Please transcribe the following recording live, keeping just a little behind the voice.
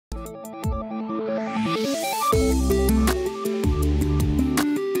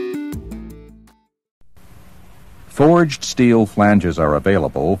Forged steel flanges are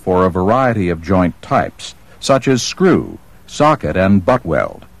available for a variety of joint types, such as screw, socket and butt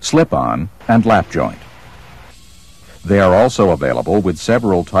weld, slip-on, and lap joint. They are also available with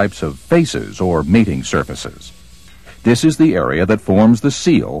several types of faces or mating surfaces. This is the area that forms the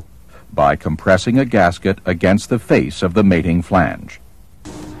seal by compressing a gasket against the face of the mating flange.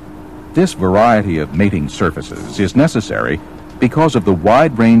 This variety of mating surfaces is necessary because of the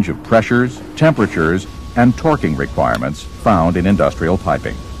wide range of pressures, temperatures, and torquing requirements found in industrial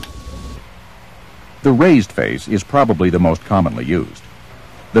piping. The raised face is probably the most commonly used.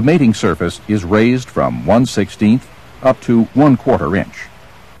 The mating surface is raised from 1/16 up to 1/4 inch.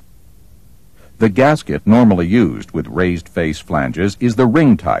 The gasket normally used with raised face flanges is the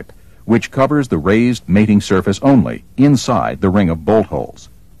ring type, which covers the raised mating surface only inside the ring of bolt holes.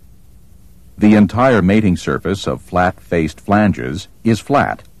 The entire mating surface of flat-faced flanges is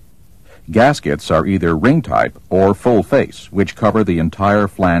flat. Gaskets are either ring type or full face, which cover the entire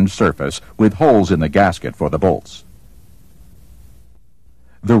flange surface with holes in the gasket for the bolts.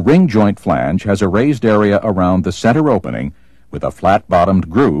 The ring joint flange has a raised area around the center opening with a flat-bottomed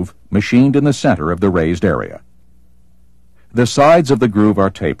groove machined in the center of the raised area. The sides of the groove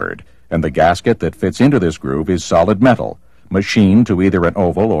are tapered, and the gasket that fits into this groove is solid metal, machined to either an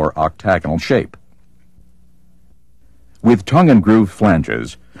oval or octagonal shape. With tongue and groove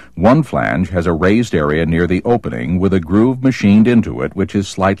flanges, one flange has a raised area near the opening with a groove machined into it which is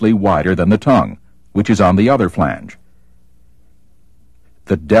slightly wider than the tongue, which is on the other flange.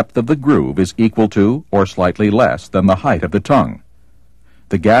 The depth of the groove is equal to or slightly less than the height of the tongue.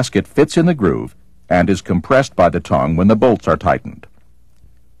 The gasket fits in the groove and is compressed by the tongue when the bolts are tightened.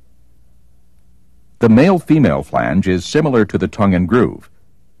 The male-female flange is similar to the tongue and groove,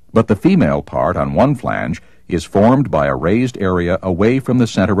 but the female part on one flange is formed by a raised area away from the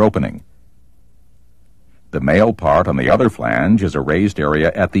center opening. The male part on the other flange is a raised area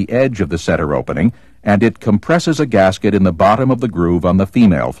at the edge of the center opening, and it compresses a gasket in the bottom of the groove on the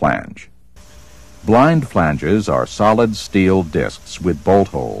female flange. Blind flanges are solid steel discs with bolt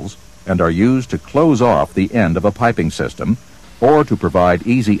holes and are used to close off the end of a piping system or to provide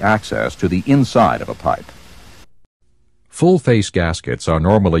easy access to the inside of a pipe. Full-face gaskets are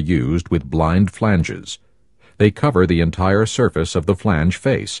normally used with blind flanges. They cover the entire surface of the flange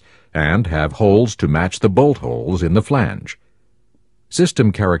face and have holes to match the bolt holes in the flange.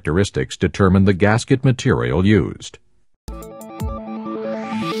 System characteristics determine the gasket material used.